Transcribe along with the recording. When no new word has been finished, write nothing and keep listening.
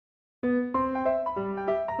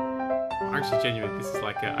actually genuine. This is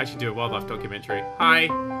like I should do a wildlife documentary. Hi.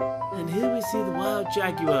 And here we see the wild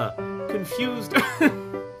jaguar, confused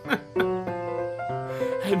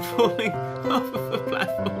and falling off of the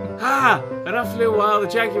platform. Ah! And after a little while, the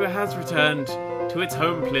jaguar has returned to its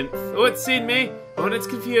home plinth. Oh, it's seen me. Oh, and it's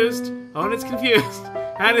confused. Oh, and it's confused.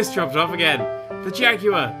 And it's dropped off again. The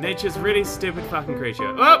jaguar, nature's really stupid fucking creature.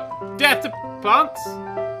 Oh! Death to plants.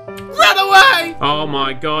 Run away! Oh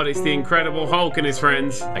my god, it's the Incredible Hulk and his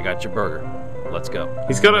friends. I got your burger. Let's go.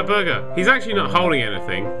 He's got a burger. He's actually not holding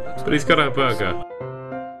anything, but he's got a burger.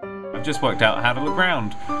 I've just worked out how to look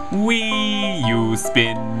round. Wee, you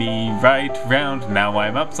spin me right round. Now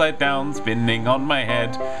I'm upside down, spinning on my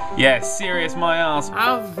head. Yes, serious my ass.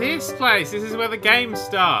 Oh, this place. This is where the game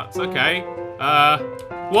starts. Okay.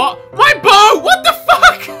 What? My bow! What the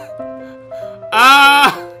fuck?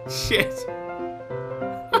 Shit.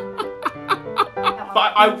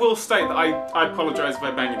 But I will state that I apologise if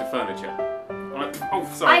I bang into furniture. Oh,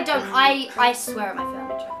 sorry. I don't. I swear at my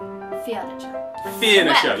furniture.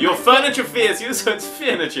 Furniture. Your furniture fears you, so it's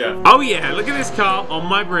furniture. Oh yeah, look at this car on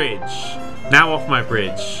my bridge. Now off my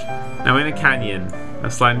bridge. Now in a canyon. Now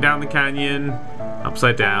sliding down the canyon.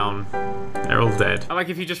 Upside down. They're all dead. I like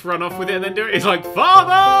if you just run off with it and then do it. It's like,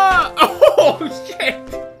 Father! Oh shit!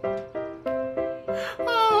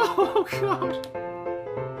 Oh god.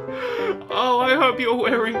 Oh, I hope you're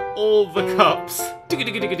wearing all the cups.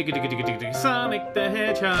 Sonic the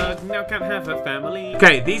Hedgehog now can't have a family.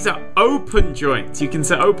 Okay, these are open joints. You can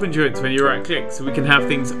set open joints when you right click, so we can have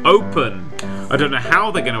things open. I don't know how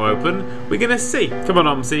they're going to open. We're going to see. Come on,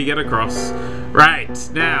 Omsi, get across. Right,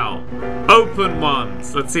 now, open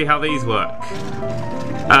ones. Let's see how these work.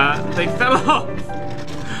 They fell off.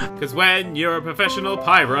 Because when you're a professional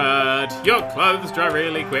pirate, your clothes dry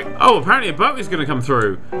really quick. Oh, apparently a boat is going to come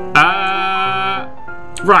through.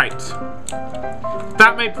 Right.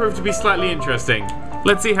 That may prove to be slightly interesting.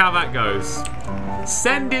 Let's see how that goes.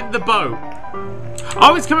 Send in the boat.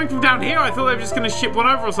 Oh, it's coming from down here. I thought they were just going to ship one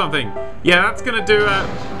over or something. Yeah, that's going to do a...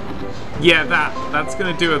 Yeah, that's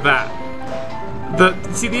going to do a that.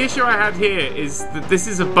 See, the issue I had here is that this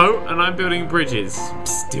is a boat and I'm building bridges.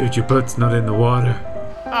 Psst, dude, your boat's not in the water.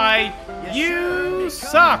 Hi, you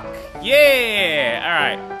suck. Yeah. All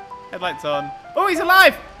right. Headlights on. Oh, he's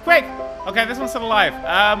alive. Quick. Okay, this one's still alive.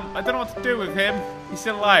 I don't know what to do with him. He's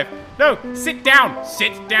still alive. No, sit down.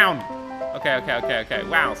 Sit down. Okay.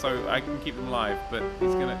 Wow, so I can keep him alive, but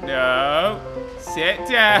he's gonna... No. Sit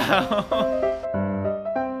down.